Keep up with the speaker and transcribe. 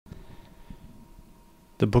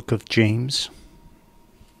The book of James,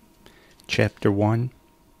 chapter 1,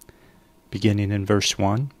 beginning in verse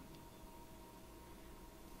 1.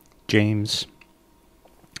 James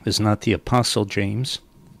is not the Apostle James,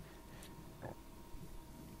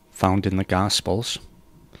 found in the Gospels.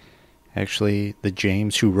 Actually, the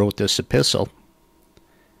James who wrote this epistle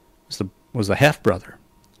was the half-brother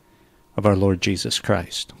of our Lord Jesus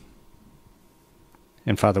Christ.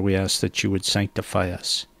 And Father, we ask that you would sanctify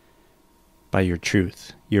us by your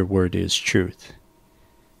truth. Your word is truth.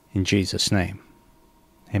 In Jesus' name,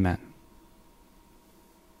 amen.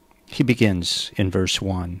 He begins in verse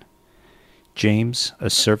 1. James, a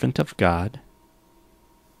servant of God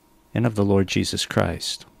and of the Lord Jesus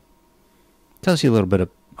Christ. Tells you a little bit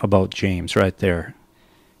about James right there.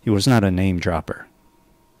 He was not a name dropper.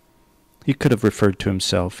 He could have referred to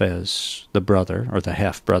himself as the brother or the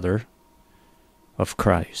half-brother of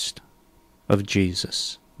Christ, of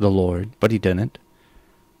Jesus, the Lord, but he didn't.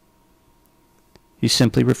 He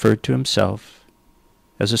simply referred to himself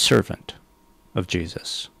as a servant of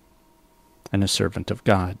Jesus and a servant of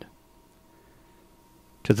God.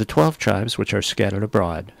 To the 12 tribes which are scattered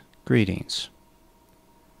abroad, greetings.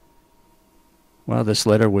 Well, this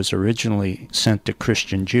letter was originally sent to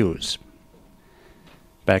Christian Jews.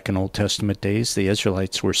 Back in Old Testament days, the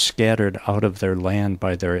Israelites were scattered out of their land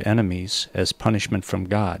by their enemies as punishment from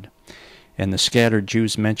God. And the scattered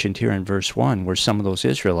Jews mentioned here in verse 1 were some of those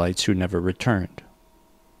Israelites who never returned.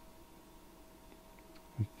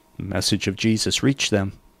 The message of Jesus reached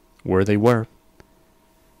them where they were,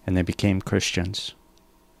 and they became Christians.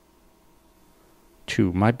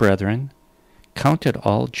 2. My brethren, count it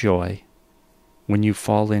all joy when you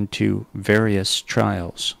fall into various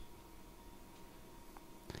trials.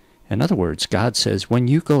 In other words, God says, when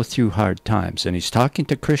you go through hard times, and he's talking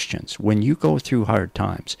to Christians, when you go through hard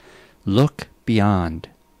times, look beyond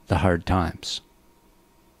the hard times.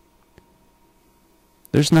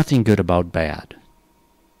 There's nothing good about bad.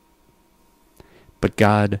 But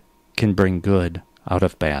God can bring good out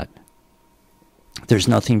of bad. There's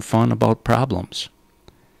nothing fun about problems.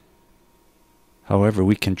 However,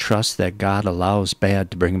 we can trust that God allows bad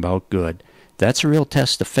to bring about good. That's a real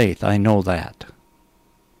test of faith. I know that.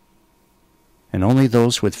 And only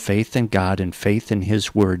those with faith in God and faith in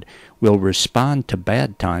his word will respond to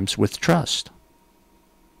bad times with trust.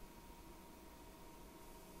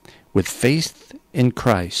 With faith in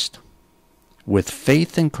Christ,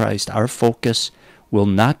 our focus will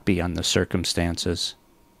not be on the circumstances,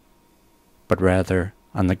 but rather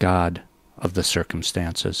on the God of the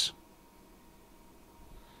circumstances.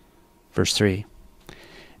 Verse 3,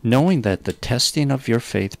 knowing that the testing of your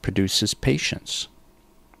faith produces patience.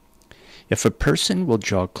 If a person will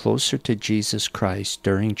draw closer to Jesus Christ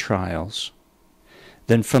during trials,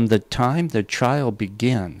 then from the time the trial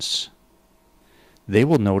begins, they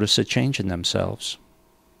will notice a change in themselves.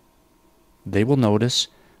 They will notice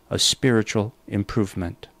a spiritual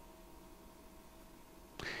improvement.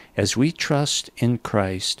 As we trust in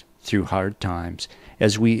Christ through hard times,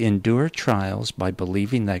 as we endure trials by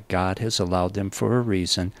believing that God has allowed them for a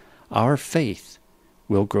reason, our faith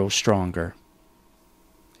will grow stronger.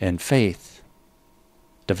 And faith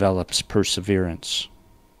develops perseverance.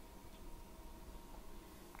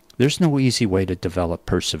 There's no easy way to develop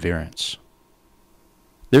perseverance.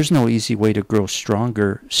 There's no easy way to grow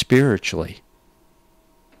stronger spiritually.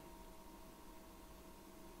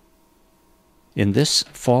 In this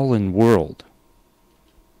fallen world,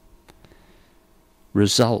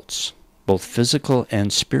 results, both physical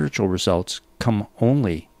and spiritual results, come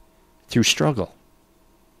only through struggle.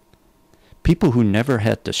 People who never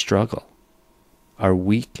had to struggle are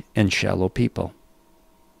weak and shallow people.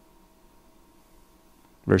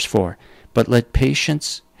 Verse 4, but let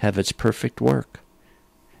patience have its perfect work,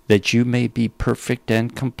 that you may be perfect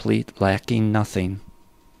and complete, lacking nothing.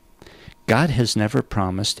 God has never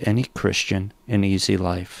promised any Christian an easy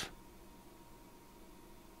life.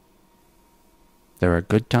 There are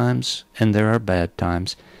good times and there are bad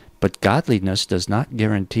times, but godliness does not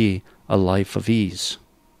guarantee a life of ease,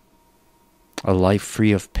 a life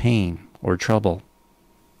free of pain or trouble.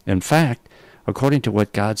 In fact, according to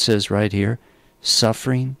what God says right here,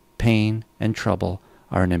 suffering, pain, and trouble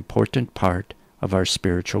are an important part of our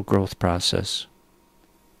spiritual growth process.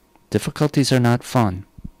 Difficulties are not fun,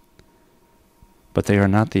 but they are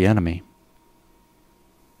not the enemy.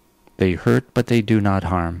 They hurt, but they do not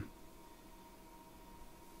harm.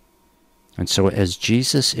 And so as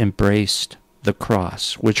Jesus embraced the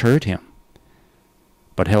cross, which hurt him,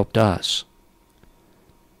 but helped us,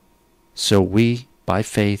 so we, by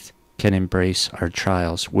faith, can embrace our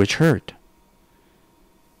trials, which hurt,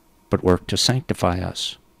 but work to sanctify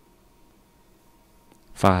us.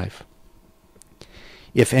 5.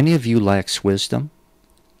 If any of you lacks wisdom,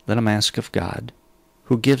 let him ask of God,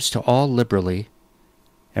 who gives to all liberally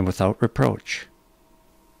and without reproach,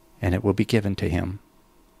 and it will be given to him.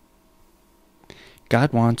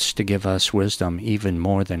 God wants to give us wisdom even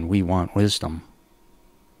more than we want wisdom.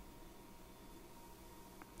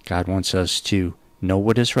 God wants us to know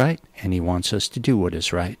what is right, and he wants us to do what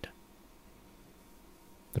is right.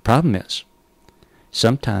 The problem is,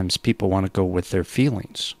 sometimes people want to go with their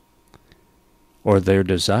feelings or their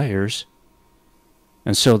desires,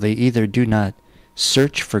 and so they either do not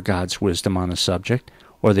search for God's wisdom on a subject,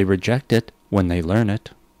 or they reject it when they learn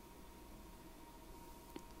it.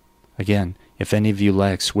 Again, if any of you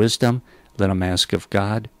lacks wisdom, let him ask of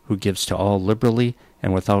God, who gives to all liberally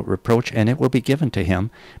and without reproach, and it will be given to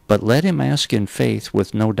him. But let him ask in faith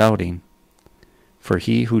with no doubting. For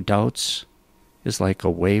he who doubts is like a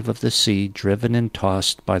wave of the sea, driven and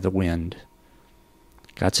tossed by the wind.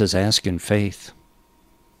 God says, ask in faith.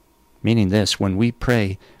 Meaning this, when we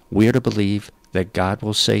pray, we are to believe that God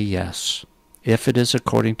will say yes, if it is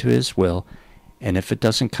according to his will, and if it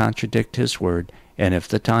doesn't contradict his word, and if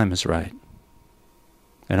the time is right.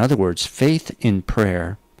 In other words, faith in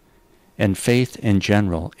prayer and faith in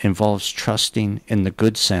general involves trusting in the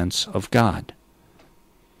good sense of God.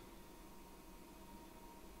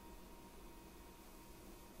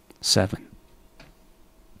 Seven.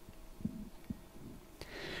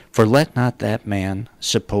 For let not that man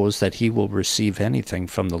suppose that he will receive anything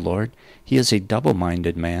from the Lord. He is a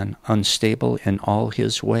double-minded man, unstable in all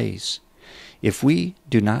his ways. If we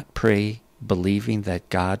do not pray believing that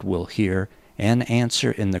God will hear and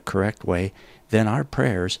answer in the correct way, then our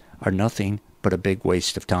prayers are nothing but a big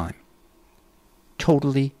waste of time.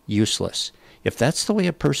 Totally useless. If that's the way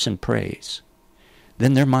a person prays,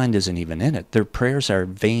 then their mind isn't even in it. Their prayers are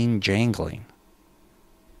vain jangling.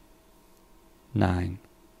 9.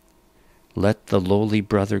 Let the lowly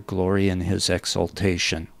brother glory in his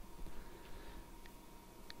exaltation.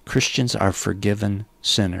 Christians are forgiven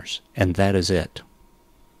sinners, and that is it.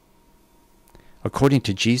 According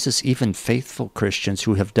to Jesus, even faithful Christians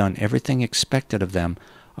who have done everything expected of them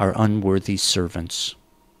are unworthy servants.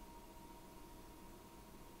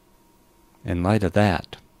 In light of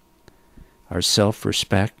that, our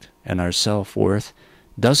self-respect and our self-worth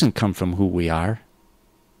doesn't come from who we are.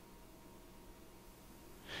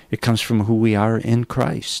 It comes from who we are in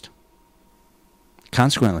Christ.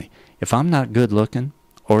 Consequently, if I'm not good-looking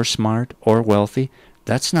or smart or wealthy,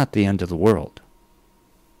 that's not the end of the world.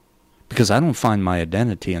 Because I don't find my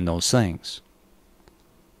identity in those things.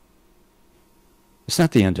 It's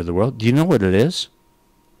not the end of the world. Do you know what it is?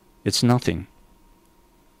 It's nothing.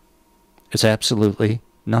 It's absolutely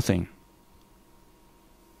nothing.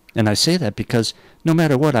 And I say that because no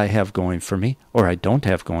matter what I have going for me, or I don't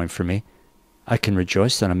have going for me, I can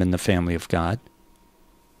rejoice that I'm in the family of God.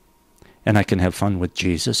 And I can have fun with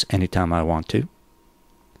Jesus anytime I want to.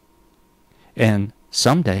 And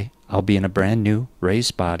someday I'll be in a brand new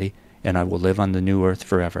raised body, and I will live on the new earth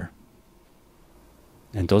forever.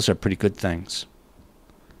 And those are pretty good things.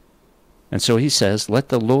 And so he says, let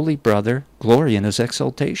the lowly brother glory in his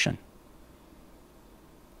exaltation,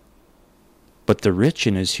 but the rich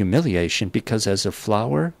in his humiliation, because as a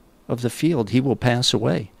flower of the field he will pass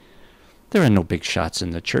away. There are no big shots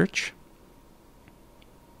in the church.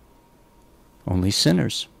 Only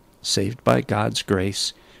sinners, saved by God's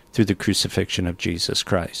grace through the crucifixion of Jesus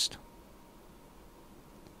Christ.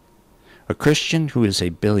 A Christian who is a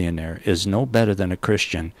billionaire is no better than a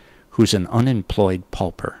Christian who's an unemployed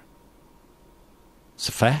pauper. It's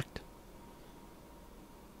a fact.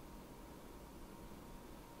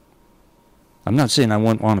 I'm not saying I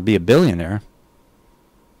wouldn't want to be a billionaire.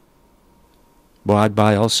 Well, I'd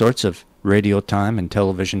buy all sorts of radio time and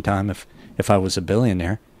television time if I was a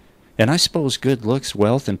billionaire. And I suppose good looks,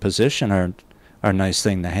 wealth, and position are a nice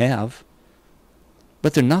thing to have.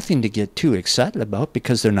 But they're nothing to get too excited about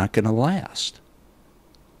because they're not going to last.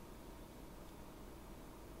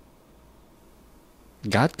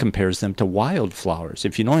 God compares them to wildflowers.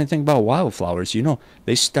 If you know anything about wildflowers, you know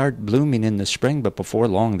they start blooming in the spring, but before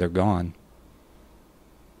long they're gone.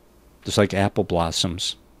 Just like apple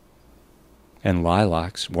blossoms and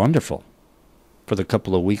lilacs. Wonderful. For the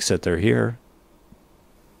couple of weeks that they're here,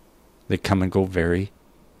 they come and go very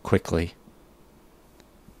quickly.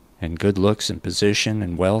 And good looks and position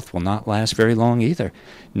and wealth will not last very long either.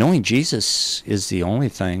 Knowing Jesus is the only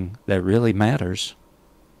thing that really matters.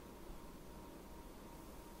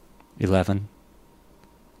 11.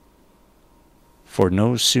 For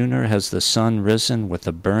no sooner has the sun risen with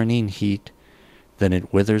a burning heat than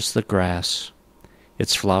it withers the grass,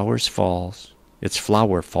 its flower falls,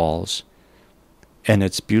 and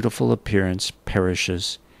its beautiful appearance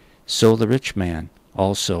perishes, so the rich man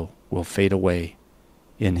also will fade away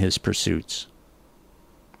in his pursuits.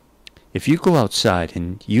 If you go outside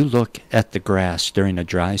and you look at the grass during a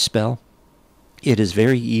dry spell, it is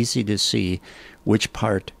very easy to see which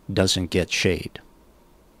part doesn't get shade.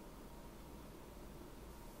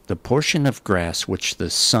 The portion of grass which the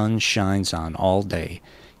sun shines on all day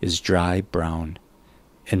is dry, brown,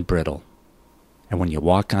 and brittle. And when you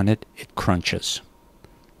walk on it, it crunches.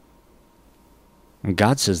 And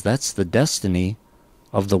God says that's the destiny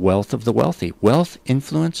of the wealthy. Wealth,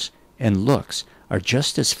 influence, and looks are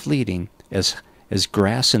just as fleeting as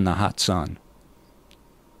grass in the hot sun.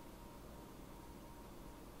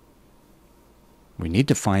 We need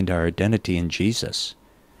to find our identity in Jesus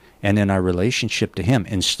and in our relationship to Him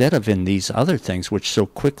instead of in these other things which so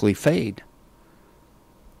quickly fade.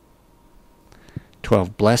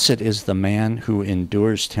 12. Blessed is the man who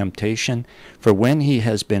endures temptation, for when he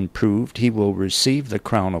has been proved, he will receive the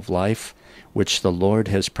crown of life, which the Lord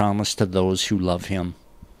has promised to those who love Him.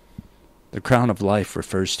 The crown of life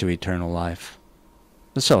refers to eternal life.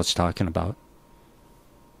 That's all it's talking about.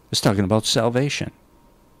 It's talking about salvation.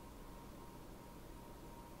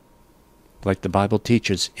 Like the Bible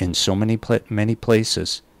teaches in so many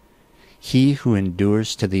places, he who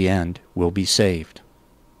endures to the end will be saved.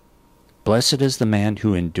 Blessed is the man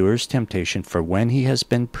who endures temptation, for when he has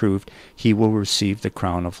been proved, he will receive the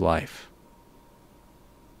crown of life.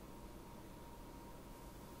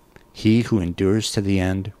 He who endures to the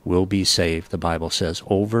end will be saved, the Bible says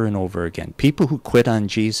over and over again. People who quit on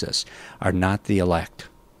Jesus are not the elect.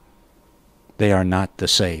 They are not the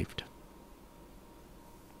saved.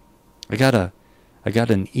 I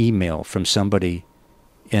got an email from somebody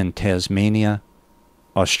in Tasmania,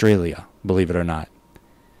 Australia, believe it or not.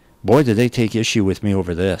 Boy, did they take issue with me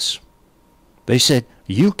over this. They said,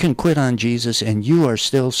 you can quit on Jesus and you are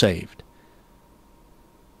still saved.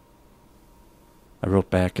 I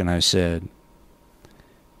wrote back and I said,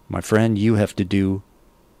 my friend, you have to do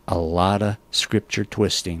a lot of scripture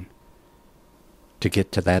twisting to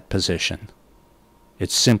get to that position.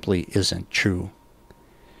 It simply isn't true.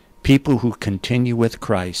 People who continue with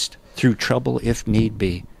Christ through trouble, if need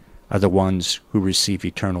be, are the ones who receive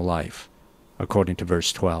eternal life, according to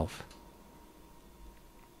verse 12.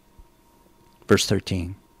 Verse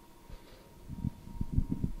 13.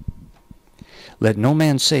 Let no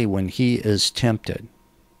man say when he is tempted,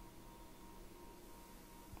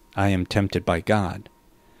 I am tempted by God.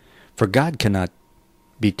 For God cannot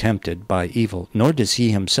be tempted by evil, nor does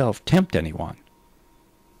He Himself tempt anyone.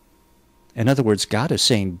 In other words, God is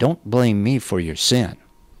saying, don't blame me for your sin.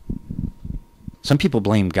 Some people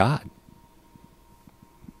blame God.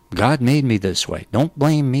 God made me this way. Don't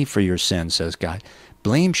blame me for your sin, says God.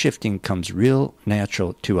 Blame shifting comes real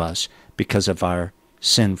natural to us because of our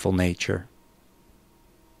sinful nature.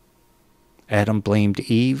 Adam blamed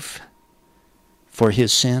Eve for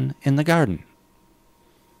his sin in the garden.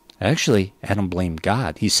 Actually, Adam blamed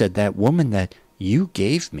God. He said, that woman that you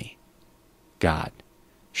gave me, God,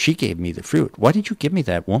 she gave me the fruit. Why did you give me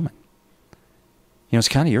that woman? You know, it's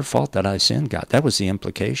kind of your fault that I sinned, God. That was the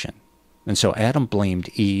implication. And so Adam blamed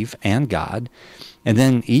Eve and God, and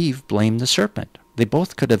then Eve blamed the serpent. They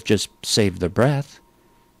both could have just saved their breath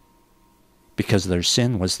because their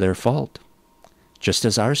sin was their fault, just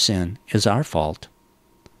as our sin is our fault.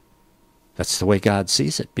 That's the way God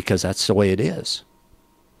sees it, because that's the way it is.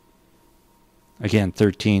 Again,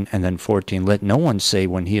 13 and then 14, let no one say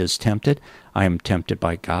when he is tempted, I am tempted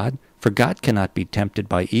by God. For God cannot be tempted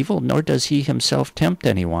by evil, nor does He Himself tempt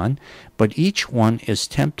anyone. But each one is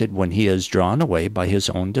tempted when he is drawn away by his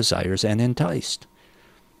own desires and enticed.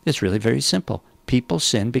 It's really very simple. People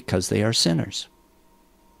sin because they are sinners.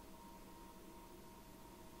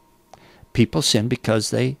 People sin because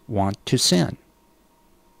they want to sin.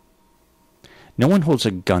 No one holds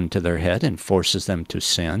a gun to their head and forces them to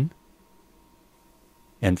sin.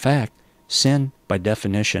 In fact, sin, by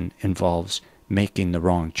definition, involves making the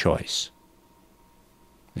wrong choice.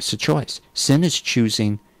 It's a choice. Sin is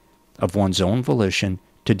choosing of one's own volition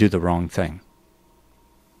to do the wrong thing.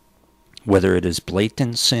 Whether it is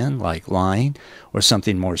blatant sin like lying or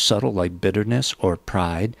something more subtle like bitterness or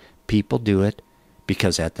pride, people do it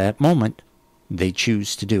because at that moment they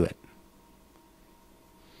choose to do it.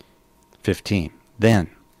 15. Then,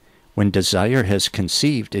 when desire has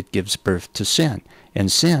conceived, it gives birth to sin. And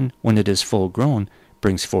sin, when it is full grown,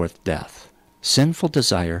 brings forth death. Sinful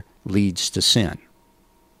desire leads to sin.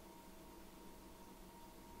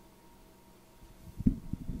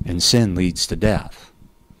 And sin leads to death.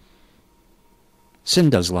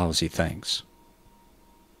 Sin does lousy things.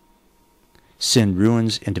 Sin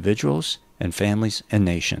ruins individuals and families and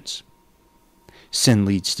nations. Sin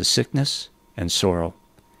leads to sickness and sorrow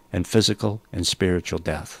and physical and spiritual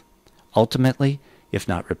death. Ultimately, if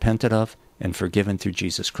not repented of and forgiven through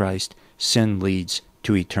Jesus Christ, sin leads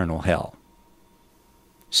to eternal hell.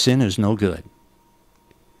 Sin is no good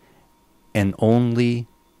and only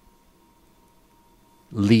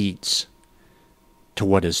leads to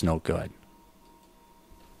what is no good.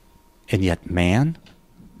 And yet man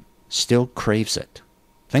still craves it.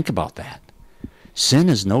 Think about that. Sin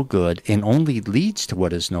is no good and only leads to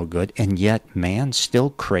what is no good, and yet man still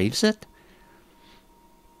craves it?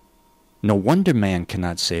 No wonder man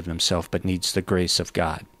cannot save himself but needs the grace of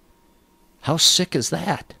God. How sick is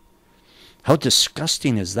that? How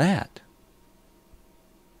disgusting is that?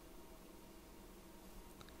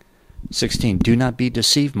 16. Do not be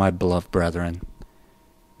deceived, my beloved brethren.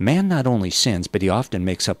 Man not only sins, but he often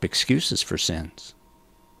makes up excuses for sins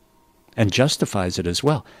and justifies it as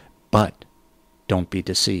well. But don't be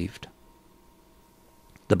deceived.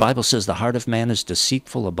 The Bible says the heart of man is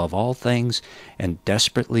deceitful above all things and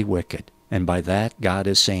desperately wicked. And by that, God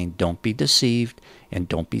is saying, don't be deceived and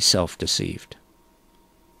don't be self-deceived.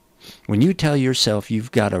 When you tell yourself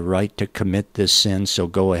you've got a right to commit this sin, so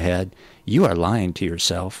go ahead, you are lying to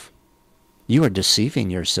yourself. You are deceiving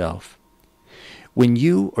yourself. When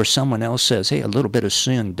you or someone else says, hey, a little bit of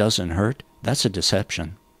sin doesn't hurt, that's a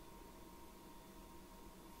deception.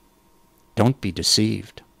 Don't be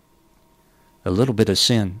deceived. A little bit of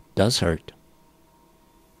sin does hurt.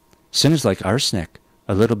 Sin is like arsenic.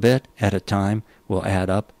 A little bit at a time will add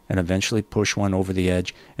up and eventually push one over the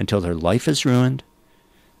edge until their life is ruined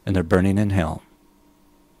and they're burning in hell.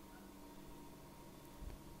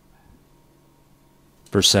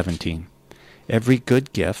 Verse 17. Every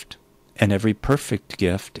good gift and every perfect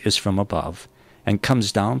gift is from above and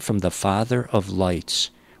comes down from the Father of lights,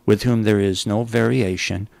 with whom there is no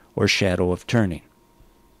variation or shadow of turning.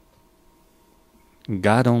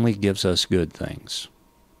 God only gives us good things.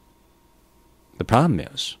 The problem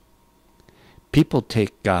is, people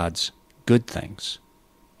take God's good things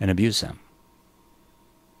and abuse them.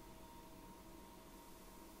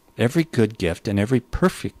 Every good gift and every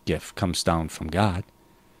perfect gift comes down from God.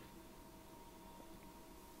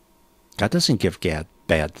 God doesn't give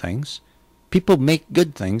bad things. People make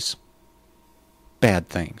good things bad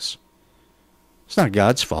things. It's not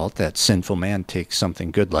God's fault that sinful man takes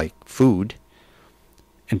something good like food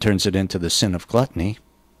and turns it into the sin of gluttony.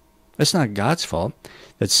 It's not God's fault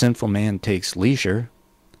that sinful man takes leisure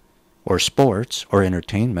or sports or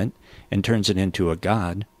entertainment and turns it into a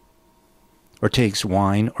god, or takes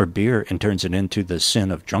wine or beer and turns it into the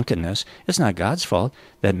sin of drunkenness. It's not God's fault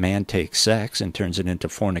that man takes sex and turns it into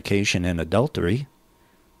fornication and adultery.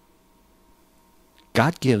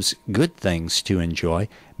 God gives good things to enjoy.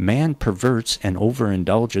 Man perverts and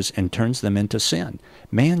overindulges and turns them into sin.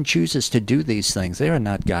 Man chooses to do these things. They are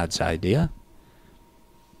not God's idea.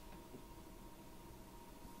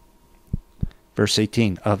 Verse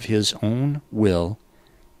 18, of his own will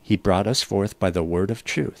he brought us forth by the word of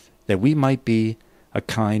truth, that we might be a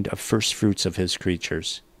kind of first fruits of his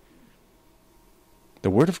creatures. The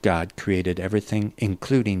word of God created everything,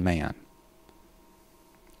 including man.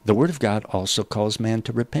 The word of God also calls man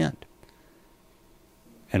to repent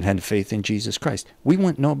and have faith in Jesus Christ. We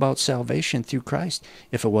wouldn't know about salvation through Christ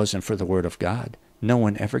if it wasn't for the word of God. No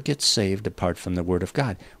one ever gets saved apart from the word of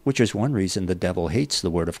God, which is one reason the devil hates the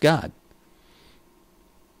word of God.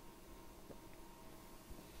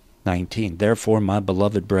 19, therefore, my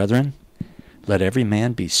beloved brethren, let every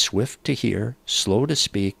man be swift to hear, slow to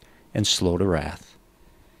speak, and slow to wrath.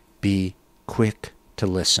 Be quick to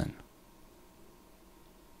listen.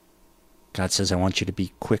 God says, I want you to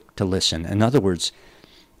be quick to listen. In other words,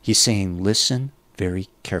 he's saying, listen very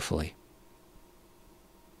carefully.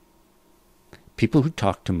 People who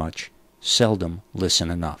talk too much seldom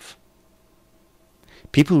listen enough.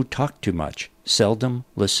 People who talk too much seldom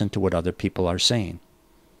listen to what other people are saying.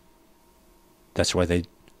 That's why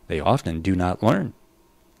they often do not learn.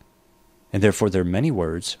 And therefore their many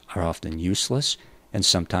words are often useless and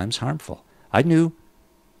sometimes harmful. I knew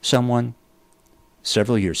someone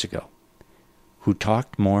several years ago who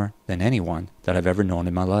talked more than anyone that I've ever known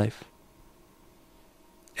in my life.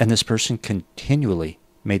 And this person continually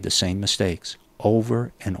made the same mistakes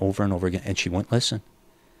over and over and over again, and she wouldn't listen.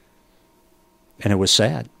 And it was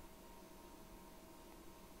sad.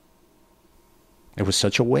 It was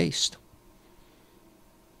such a waste.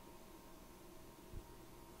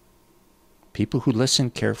 People who listen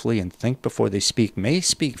carefully and think before they speak may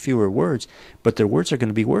speak fewer words, but their words are going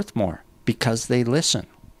to be worth more because they listen.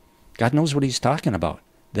 God knows what he's talking about.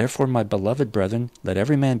 Therefore, my beloved brethren, let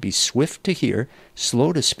every man be swift to hear,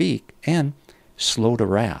 slow to speak, and slow to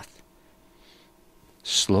wrath.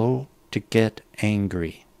 Slow to get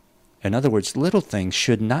angry. In other words, little things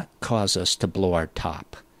should not cause us to blow our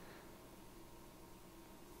top.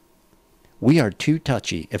 We are too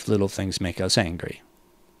touchy if little things make us angry.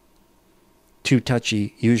 Too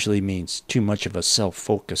touchy usually means too much of a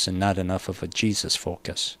self-focus and not enough of a Jesus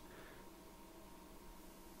focus.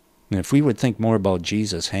 And if we would think more about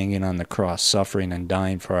Jesus hanging on the cross, suffering and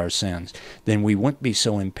dying for our sins, then we wouldn't be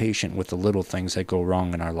so impatient with the little things that go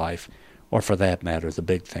wrong in our life, or for that matter, the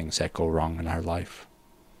big things that go wrong in our life.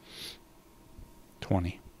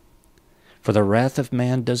 20. For the wrath of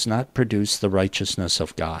man does not produce the righteousness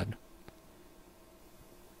of God.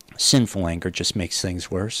 Sinful anger just makes things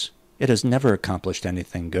worse. It has never accomplished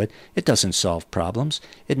anything good. It doesn't solve problems.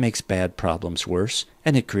 It makes bad problems worse,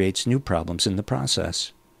 and it creates new problems in the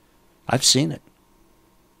process. I've seen it.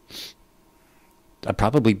 I've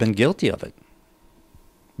probably been guilty of it,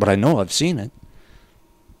 but I know I've seen it.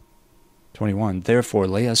 21. Therefore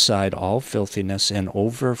lay aside all filthiness and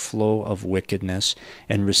overflow of wickedness,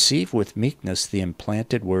 and receive with meekness the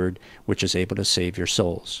implanted word which is able to save your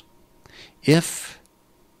souls. If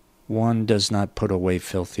one does not put away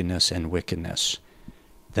filthiness and wickedness,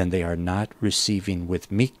 then they are not receiving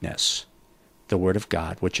with meekness the word of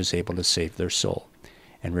God which is able to save their soul.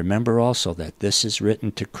 And remember also that this is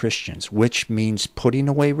written to Christians, which means putting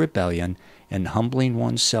away rebellion and humbling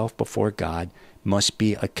oneself before God must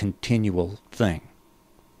be a continual thing.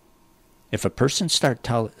 If a person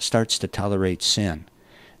starts to tolerate sin,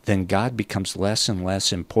 then God becomes less and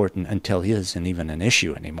less important until he isn't even an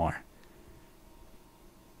issue anymore.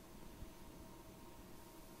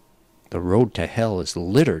 The road to hell is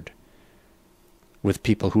littered with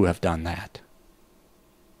people who have done that.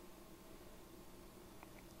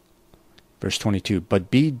 Verse 22, but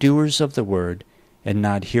be doers of the word and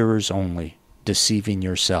not hearers only, deceiving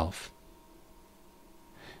yourself.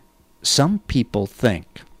 Some people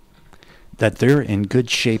think that they're in good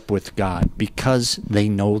shape with God because they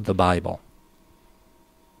know the Bible.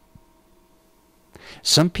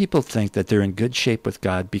 Some people think that they're in good shape with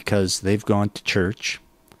God because they've gone to church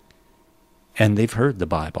and they've heard the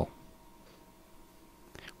Bible.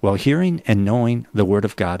 Well, hearing and knowing the Word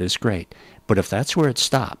of God is great, but if that's where it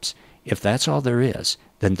stops, if that's all there is,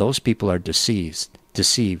 then those people are deceived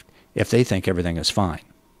if they think everything is fine.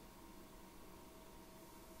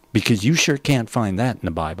 Because you sure can't find that in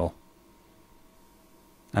the Bible.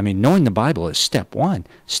 I mean, knowing the Bible is step one.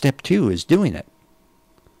 Step two is doing it.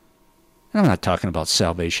 And I'm not talking about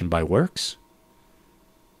salvation by works.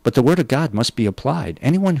 But the Word of God must be applied.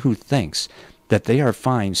 Anyone who thinks that they are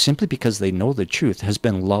fine simply because they know the truth has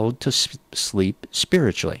been lulled to sleep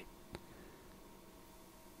spiritually.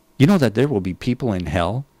 You know that there will be people in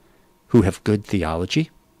hell who have good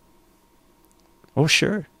theology? Oh,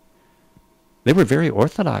 sure. They were very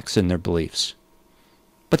orthodox in their beliefs,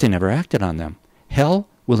 but they never acted on them. Hell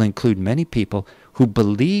will include many people who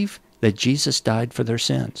believe that Jesus died for their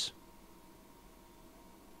sins.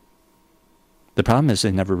 The problem is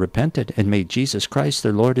they never repented and made Jesus Christ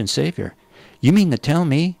their Lord and Savior. You mean to tell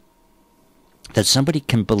me that somebody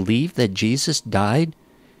can believe that Jesus died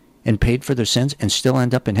and paid for their sins and still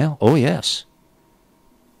end up in hell? Oh, yes.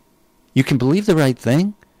 You can believe the right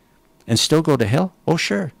thing and still go to hell? Oh,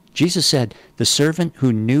 sure. Jesus said, the servant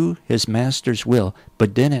who knew his master's will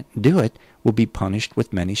but didn't do it will be punished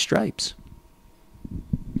with many stripes.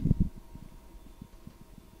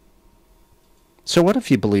 So what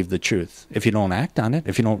if you believe the truth? If you don't act on it,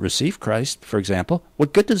 if you don't receive Christ, for example,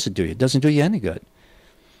 what good does it do you? It doesn't do you any good.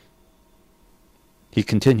 He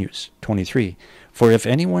continues, 23, for if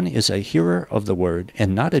anyone is a hearer of the word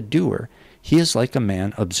and not a doer, he is like a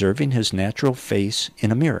man observing his natural face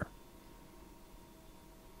in a mirror.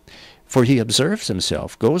 For he observes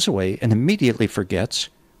himself, goes away, and immediately forgets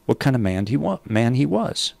what kind of man he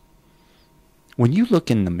was. When you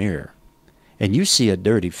look in the mirror and you see a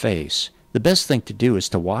dirty face, the best thing to do is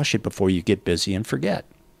to wash it before you get busy and forget.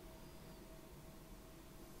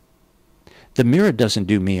 The mirror doesn't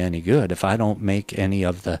do me any good if I don't make any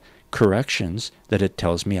of the corrections that it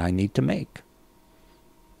tells me I need to make.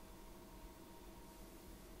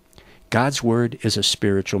 God's word is a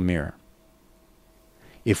spiritual mirror.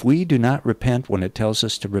 If we do not repent when it tells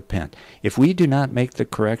us to repent, if we do not make the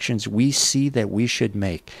corrections we see that we should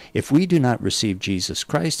make, if we do not receive Jesus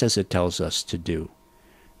Christ as it tells us to do,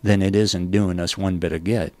 then it isn't doing us one bit of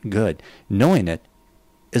good. Knowing it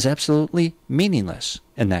is absolutely meaningless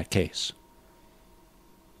in that case.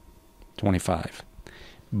 25.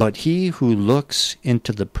 But he who looks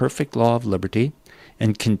into the perfect law of liberty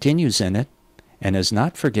and continues in it, and is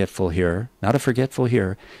not a forgetful hearer,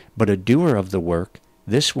 but a doer of the work,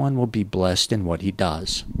 this one will be blessed in what he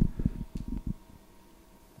does.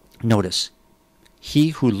 Notice, he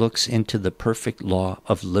who looks into the perfect law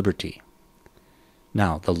of liberty.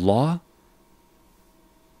 Now, the law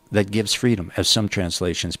that gives freedom, as some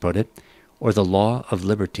translations put it, or the law of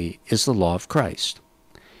liberty, is the law of Christ.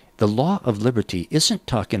 The law of liberty isn't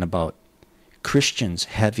talking about Christians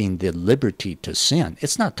having the liberty to sin.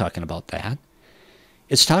 It's not talking about that.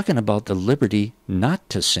 It's talking about the liberty not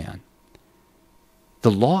to sin.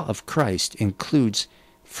 The law of Christ includes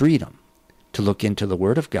freedom to look into the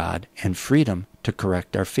Word of God and freedom to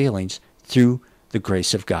correct our failings through the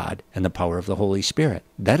grace of God and the power of the Holy Spirit.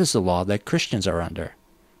 That is the law that Christians are under.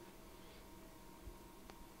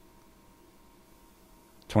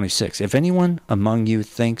 26. If anyone among you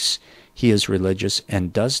thinks he is religious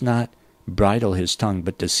and does not bridle his tongue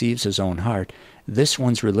but deceives his own heart, this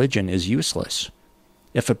one's religion is useless.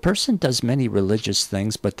 If a person does many religious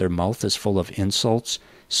things but their mouth is full of insults,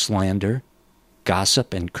 slander,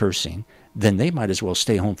 gossip, and cursing, then they might as well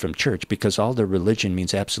stay home from church, because all their religion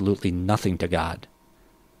means absolutely nothing to God.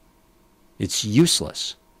 It's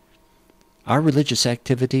useless. Our religious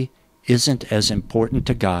activity isn't as important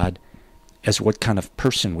to God as what kind of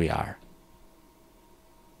person we are.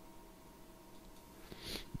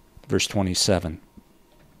 Verse 27.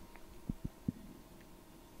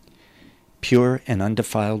 Pure and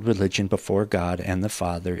undefiled religion before God and the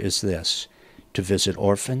Father is this, to visit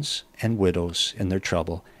orphans and widows in their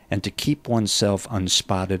trouble, and to keep oneself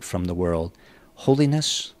unspotted from the world.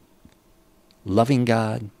 Holiness, loving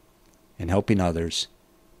God, and helping others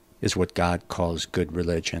is what God calls good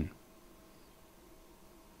religion.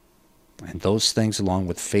 And those things, along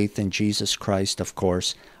with faith in Jesus Christ, of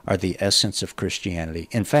course, are the essence of Christianity.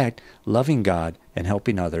 In fact, loving God and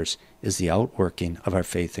helping others is the outworking of our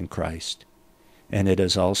faith in Christ. And it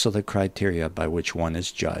is also the criteria by which one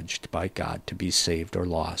is judged by God to be saved or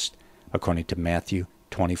lost, according to Matthew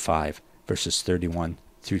 25, verses 31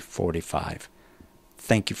 through 45.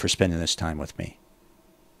 Thank you for spending this time with me.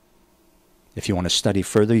 If you want to study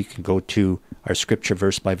further, you can go to our scripture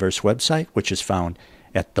verse-by-verse website, which is found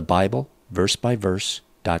at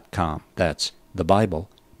thebibleversebyverse.com. That's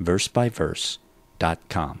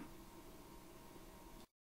thebibleversebyverse.com.